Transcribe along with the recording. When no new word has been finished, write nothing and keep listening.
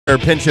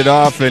Pinch it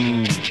off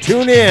and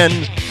tune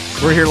in.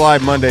 We're here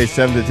live Monday,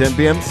 7 to 10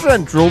 p.m.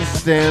 Central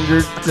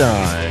Standard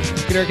Time.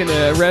 Gnurk in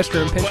the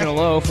restroom pinching a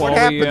loaf What while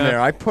happened there?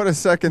 I put a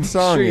second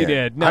song Sure in. you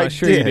did. No, you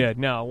did.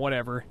 No,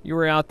 whatever. You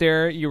were out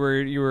there. You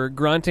were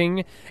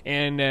grunting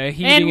and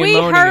heaving and we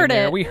moaning heard in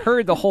there. it. We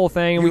heard the whole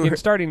thing, and we can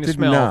starting to did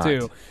smell not.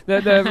 too.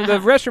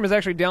 The restroom is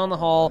actually down the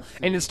hall,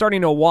 and it's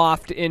starting to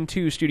waft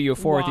into Studio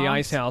 4 at the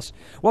Ice House.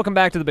 Welcome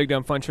back to the Big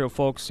Dumb Fun Show,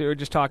 folks. We're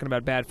just talking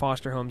about bad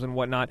foster homes and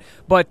whatnot.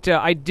 But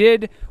I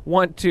did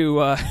want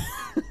to.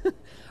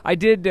 I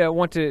did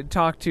want to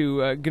talk to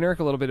Gnurk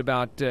a little bit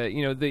about,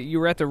 you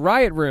were at the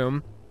Riot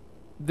Room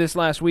this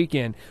last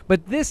weekend.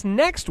 But this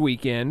next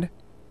weekend,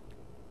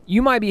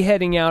 you might be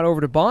heading out over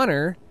to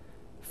Bonner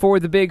for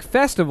the big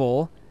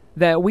festival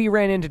that we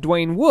ran into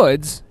Dwayne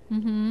Woods.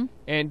 Mm-hmm.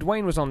 And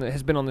Dwayne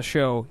has been on the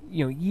show,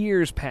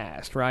 years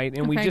past, right?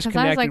 And we just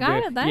connected. I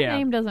was like, that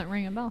name doesn't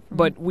ring a bell for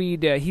me.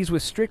 But he's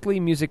with Strictly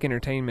Music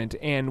Entertainment,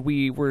 and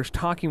we were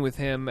talking with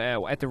him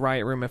at the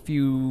Riot Room a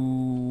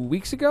few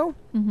weeks ago,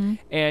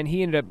 and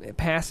he ended up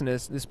passing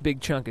us this big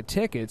chunk of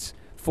tickets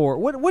for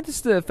what is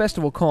the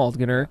festival called,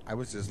 Gunnar? I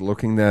was just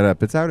looking that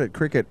up. It's out at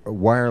Cricket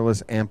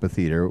Wireless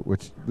Amphitheatre,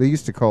 which they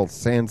used to call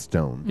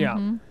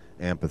Sandstone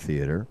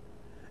Amphitheatre.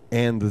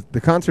 And the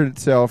concert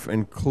itself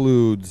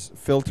includes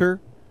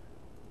Filter,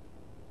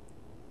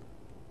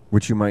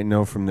 which you might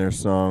know from their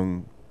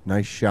song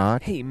Nice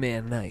Shot. Hey,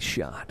 man, nice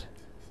shot.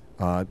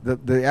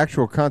 The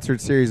actual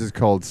concert series is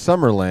called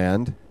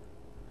Summerland,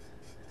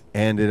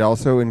 and it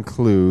also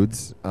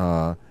includes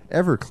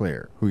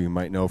Everclear, who you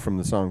might know from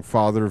the song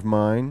Father of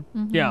Mine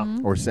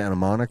or Santa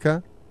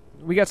Monica.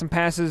 We got some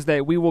passes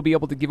that we will be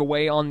able to give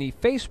away on the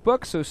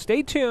Facebook, so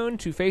stay tuned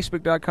to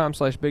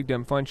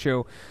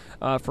facebook.com/BigDumbFunShow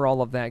for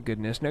all of that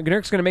goodness. Now,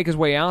 Gnurk's going to make his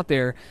way out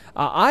there.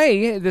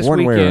 This One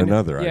weekend, way or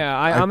another.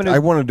 I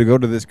wanted to go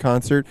to this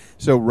concert,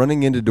 so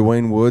running into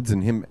Dwayne Woods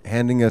and him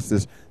handing us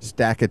this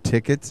stack of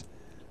tickets.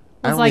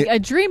 It's like a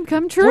dream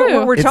come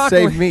true. We're it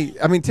talking saved me.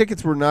 I mean,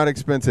 tickets were not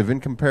expensive in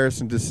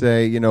comparison to,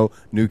 say,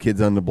 New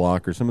Kids on the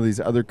Block or some of these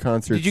other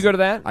concerts. Did you go to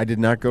that? I did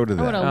not go to that.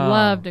 I would have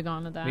loved to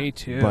go to that. Me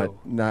too. But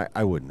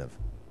I wouldn't have.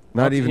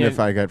 Not even if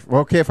I got...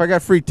 Okay, if I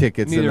got free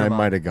tickets, then I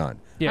might have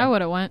gone. Yeah. I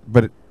would have went.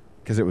 But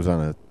because it was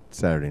on a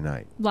Saturday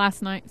night.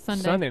 Last night,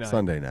 Sunday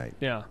night.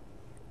 Yeah.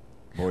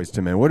 Boys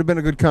to Men. Would have been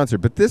a good concert.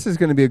 But this is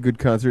going to be a good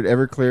concert.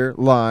 Everclear,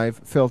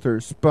 Live,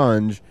 Filter,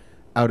 Sponge,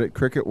 out at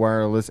Cricket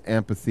Wireless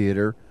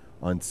Amphitheatre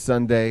on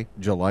Sunday,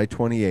 July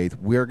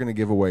 28th. We are going to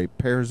give away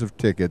pairs of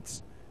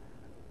tickets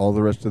all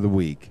the rest of the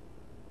week.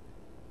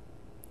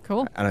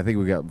 Cool. And I think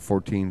we got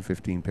 14,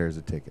 15 pairs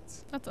of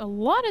tickets. That's a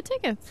lot of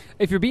tickets.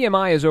 If your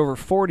BMI is over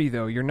 40,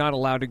 though, you're not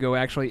allowed to go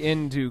actually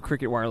into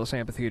Cricket Wireless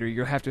Amphitheatre.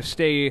 You'll have to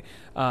stay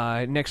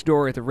next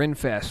door at the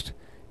Renfest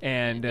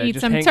and eat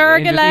just some hang,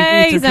 turkey and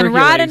legs and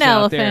ride an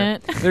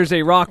elephant. There's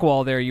a rock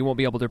wall there you won't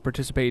be able to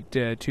participate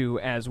to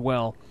as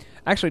well.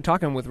 Actually,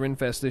 talking with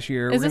Renfest this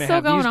year, we're going to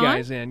have these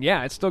guys in.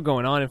 Yeah, it's still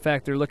going on. In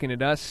fact, they're looking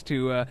at us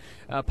to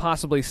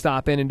possibly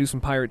stop in and do some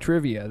pirate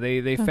trivia.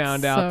 They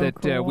found out that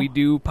cool. we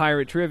do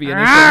pirate trivia, and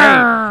they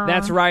said, hey,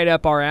 that's right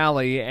up our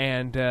alley,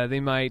 and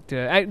they might...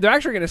 they're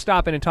actually going to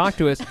stop in and talk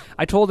to us.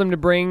 I told them to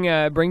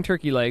bring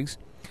turkey legs,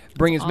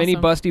 bring as many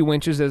busty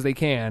winches as they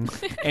can,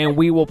 and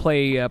we will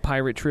play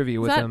pirate trivia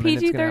with them.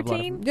 Is that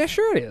PG-13? Yeah,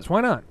 sure it is. Why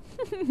not?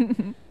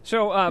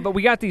 So, but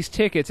we got these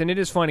tickets, and it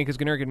is funny because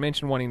Gnurk had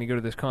mentioned wanting to go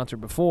to this concert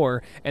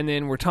before, and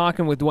then we're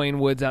talking with Dwayne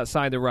Woods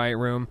outside the Riot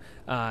Room,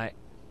 and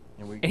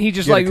he's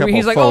just like,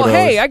 "Oh,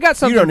 hey, I got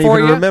something for you." You don't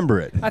even remember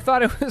it. I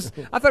thought it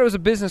was a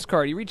business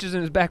card. He reaches in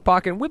his back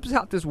pocket and whips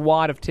out this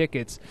wad of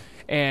tickets,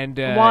 and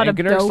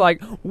Gnurk's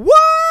like, "What?"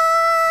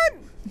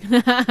 So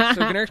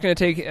Gnurk's going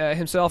to take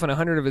himself and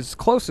 100 of his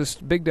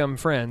closest Big Dumb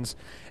friends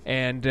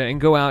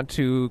and go out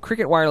to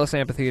Cricket Wireless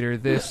Amphitheatre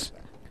this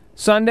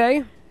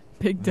Sunday.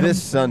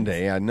 This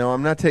Sunday. No,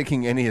 I'm not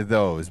taking any of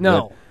those.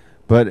 No.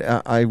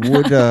 But I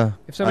would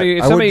if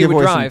somebody would give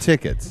away drive. some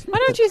tickets. Why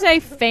don't you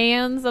say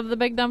fans of the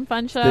Big Dumb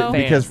Fun Show?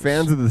 Because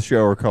fans of the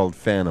show are called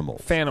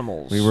Fanimals.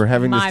 Fanimals. We were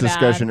having this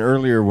discussion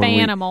earlier when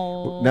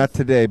Fanimals. not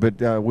today,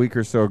 but a week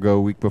or so ago,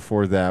 a week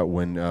before that,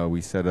 when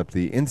we set up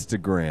the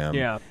Instagram.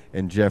 Yeah.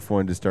 And Jeff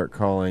wanted to start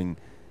calling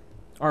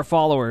our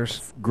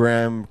followers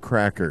graham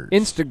crackers.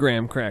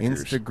 Instagram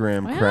crackers.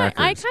 Crackers.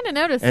 I kind of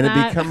noticed and that.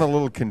 And it become a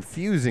little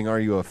confusing. Are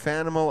you a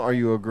Fanimal? Are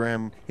you a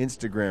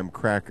Instagram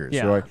cracker?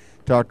 Yeah. So I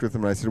talked with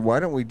him and I said, why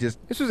don't we just...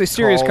 This was a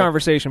serious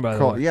conversation, by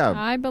the way. Yeah.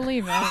 I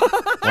believe it.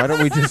 Why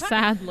don't we just...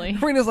 Sadly.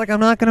 Rena's like, I'm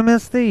not going to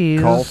miss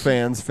these. Call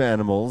fans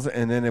Fanimals,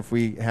 and then if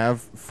we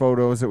have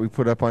photos that we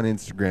put up on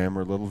Instagram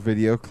or little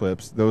video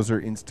clips, those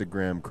are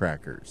Instagram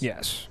crackers.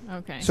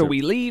 Okay. So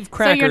we leave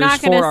crackers you're not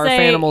for our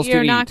Fanimals to eat.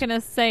 You're not going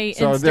to say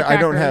so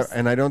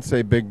Instacrackers. I don't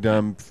say Big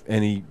Dumb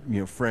any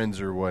friends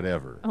or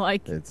whatever.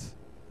 Like it's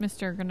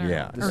Mr. Gunnar.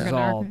 Yeah, this is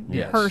all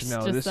Hurst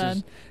this said.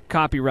 is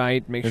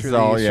copyright. Make it's sure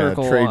all, the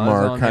circle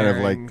trademark, is kind of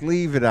there like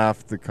leave it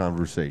off the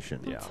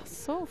conversation. Yeah,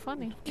 so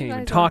funny. Can't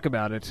even talk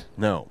about it.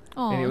 No.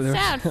 Oh,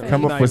 sad face.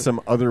 Come up with some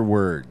other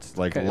words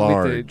like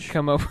large.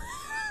 Come up.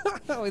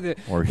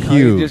 Or You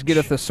huge. just get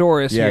a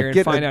thesaurus Yeah, here and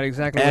get find an out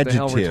exactly what the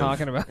hell we're adjective.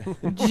 talking about.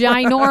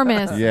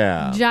 Ginormous.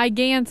 Yeah.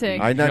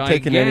 Gigantic. I'm not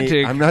taking any.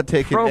 Gigantic I'm not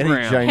taking any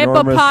program. ginormous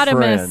Hippopotamus.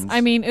 friends.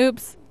 I mean,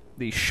 oops.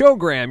 The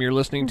showgram you're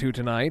listening to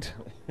tonight.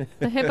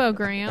 The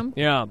hippogram.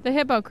 Yeah. The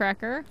hippo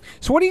cracker.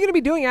 So what are you going to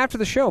be doing after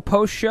the show,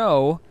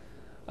 post-show?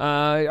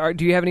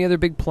 Do you have any other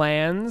big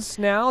plans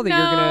now that you're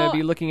going No. to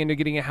be looking into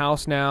getting a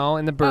house now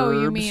in the burbs?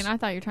 Oh, you mean? I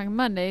thought you were talking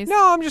Mondays.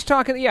 No, I'm just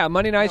talking. Yeah,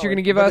 Monday nights you're going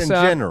to give but us. in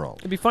general.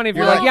 It'd be funny if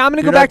you're Well, like, yeah, I'm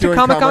going to You're go not back to doing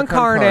Comic-Con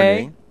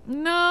Carne.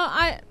 No,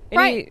 Any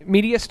right.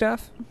 media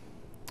stuff?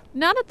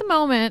 Not at the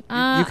moment.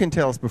 You can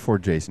tell us before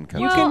Jason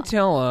comes. You Well- can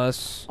tell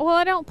us. Well,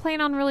 I don't plan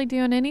on really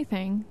doing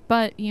anything,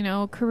 but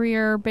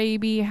career,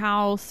 baby,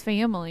 house,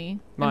 family.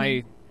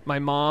 My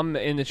mom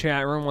in the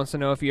chat room wants to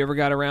know if you ever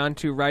got around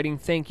to writing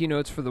thank you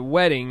notes for the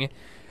wedding,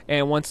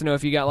 and wants to know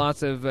if you got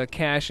lots of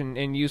cash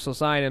and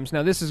useless items.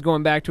 Now, this is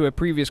going back to a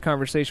previous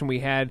conversation we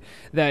had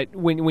that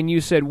when you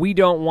said we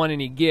don't want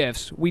any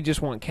gifts, we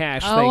just want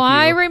cash. Oh, thank you.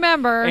 I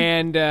remember.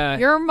 And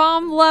your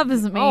mom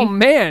loves me. oh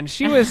man,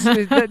 she was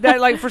that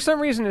like for some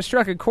reason it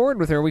struck a chord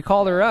with her. We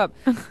called her up,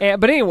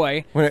 but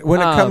anyway, When it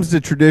comes to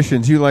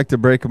traditions, you like to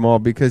break them all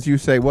because you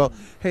say, "Well,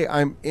 hey,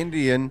 I'm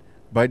Indian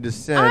by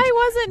descent, I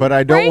wasn't. but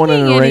I don't want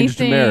an breaking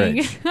arranged anything.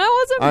 marriage.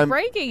 I wasn't I'm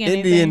breaking anything.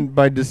 Indian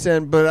by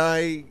descent, but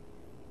I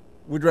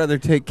would rather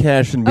take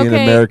cash and be an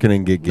Okay. American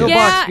and get No gifts."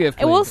 box gift,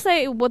 please. we'll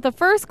say the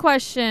first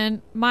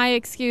question. My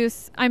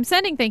excuse. I'm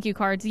sending thank you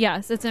cards.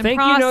 Yes, it's in thank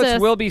process. you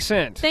notes will be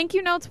sent. Thank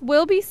you notes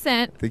will be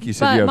sent. I think you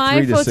said But you have my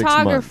 3 to 6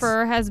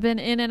 photographer months. has been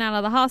in and out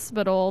of the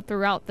hospital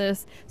throughout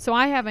this, so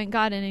I haven't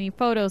gotten any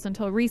photos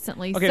until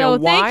recently. Okay, so now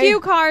why- thank you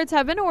cards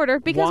have been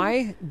ordered because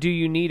Why do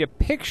you need a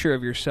picture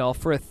of yourself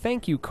for a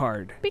thank you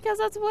card? because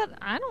that's what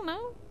I don't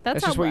know.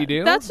 That's how- just what you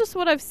do? That's just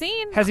what I've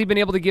seen. Has he been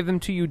able to give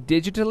them to you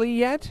digitally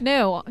yet?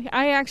 No,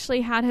 I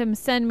actually had him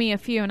send me a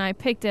few, and I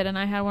picked it, and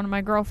I had one of my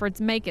girlfriends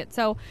make it.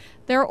 So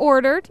they're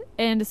ordered,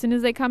 and as soon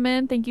as they come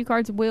in, thank you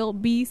cards will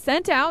be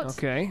sent out.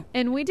 Okay.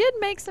 And we did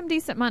make some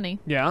decent money,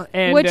 Yeah.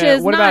 And which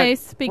is what about-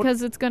 nice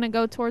because it's going to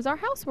go towards our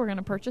house we're going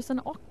to purchase in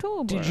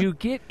October. Did you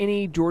get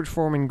any George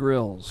Foreman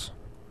grills?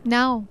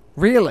 No,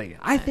 Really?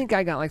 I think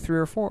I got like 3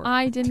 or 4.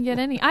 I didn't get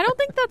any. I don't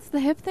think that's the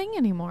hip thing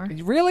anymore.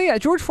 Really?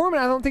 George Foreman,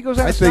 I don't think it was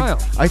out I of think style.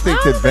 that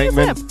think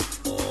Bankman,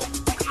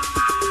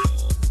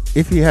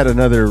 if he had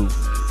another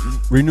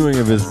renewing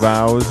of his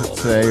vows,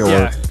 say, or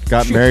Yeah.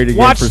 got married again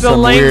Watch for the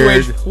some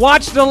language. weird,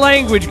 Watch the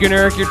language,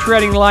 Gnurk. You're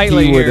treading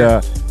lightly he would.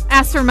 here.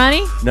 Ask for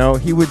money? No,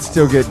 he would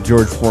still get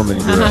George Foreman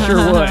grill.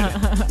 Sure would.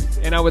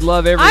 And I would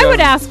love every. I would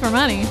ask for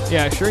money.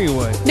 Yeah, sure you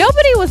would.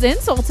 Nobody was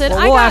insulted. Well,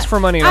 I we'll got, ask for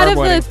money at out our of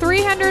wedding. the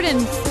 300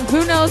 and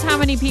who knows how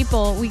many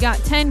people, we got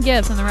 10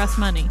 gifts and the rest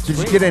money. Did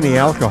you get any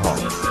alcohol?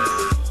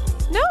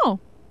 No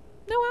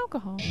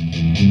alcohol.